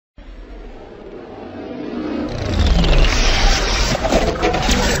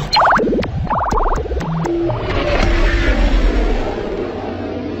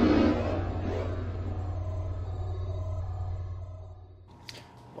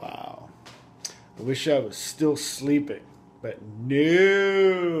I wish I was still sleeping, but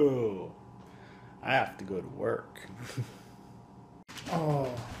no. I have to go to work.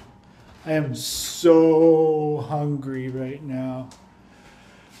 Oh, I am so hungry right now.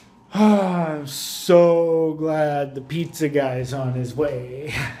 I'm so glad the pizza guy's on his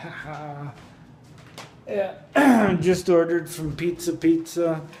way. Yeah, just ordered from Pizza.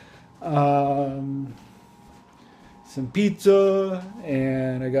 Some pizza,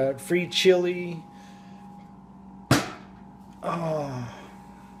 and I got free chili. Oh,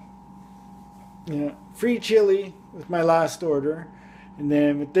 yeah, free chili with my last order. And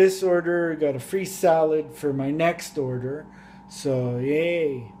then with this order, I got a free salad for my next order. So,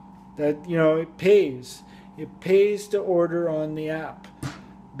 yay. That, it pays. It pays to order on the app.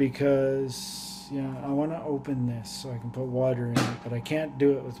 Because, I want to open this so I can put water in it. But I can't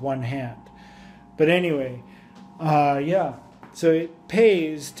do it with one hand. But anyway, yeah. So it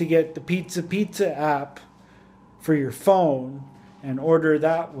pays to get the Pizza app for your phone and order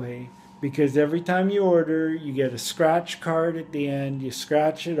that way. Because every time you order, you get a scratch card at the end. You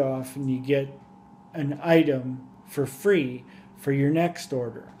scratch it off and you get an item for free for your next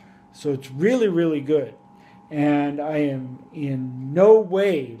order. So it's really, really good. And I am in no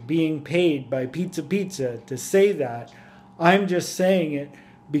way being paid by Pizza to say that. I'm just saying it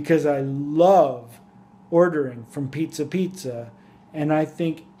because I love ordering from Pizza. And I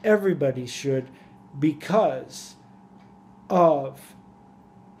think everybody should, because of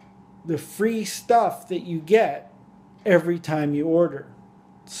the free stuff that you get every time you order.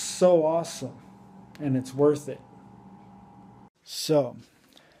 It's so awesome. And it's worth it. So,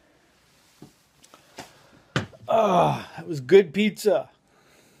 that was good pizza.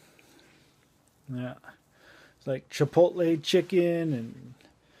 Yeah. It's like Chipotle chicken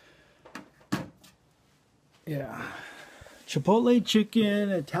and Chipotle chicken,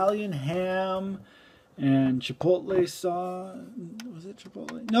 Italian ham, and Chipotle sauce. Was it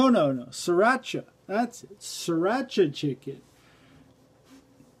Chipotle? No. Sriracha. That's it. Sriracha chicken.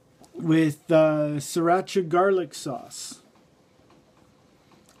 With Sriracha garlic sauce.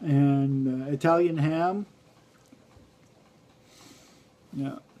 And Italian ham.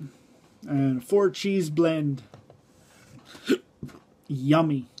 Yeah. And 4 cheese blend.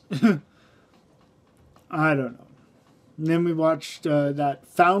 Yummy. I don't know. And then we watched that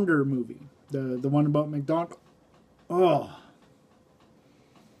Founder movie. The one about McDonald's. Oh.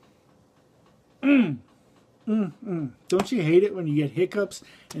 Don't you hate it when you get hiccups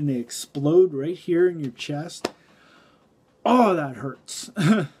and they explode right here in your chest? Oh, that hurts.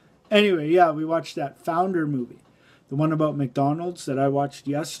 Anyway, yeah, we watched that Founder movie. The one about McDonald's that I watched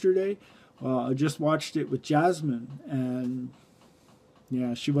yesterday. Well, I just watched it with Jasmine. And,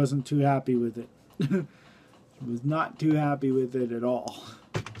 yeah, she wasn't too happy with it. She was not too happy with it at all.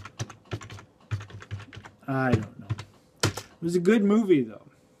 I don't know. It was a good movie, though.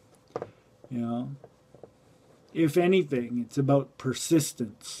 If anything, it's about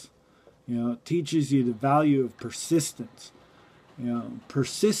persistence. It teaches you the value of persistence.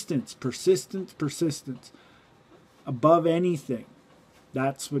 Persistence. Above anything.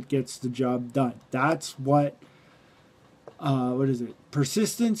 That's what gets the job done. That's what is it?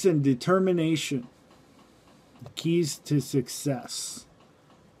 Persistence and determination. The keys to success.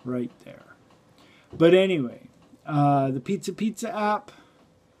 Right there. But anyway, the Pizza app,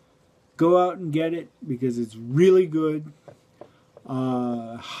 go out and get it because it's really good.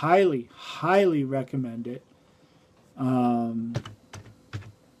 Highly, highly recommend it.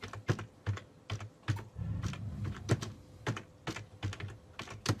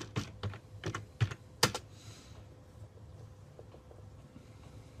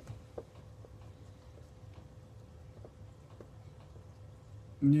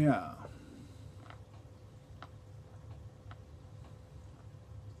 Yeah.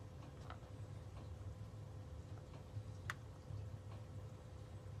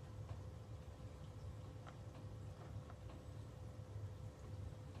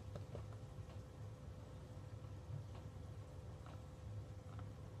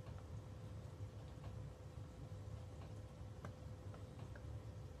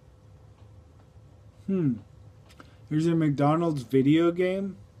 Here's a McDonald's video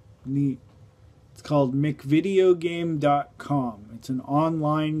game. Neat. It's called McVideogame.com. It's an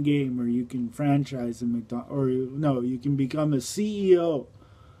online game where you can franchise a McDonald's, or no, you can become a CEO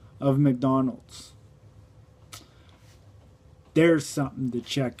of McDonald's. There's something to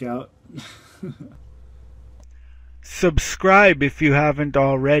check out. Subscribe if you haven't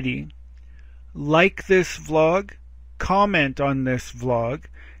already. Like this vlog. Comment on this vlog.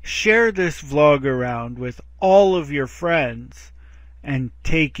 Share this vlog around with all of your friends. And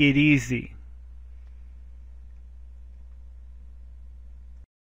take it easy.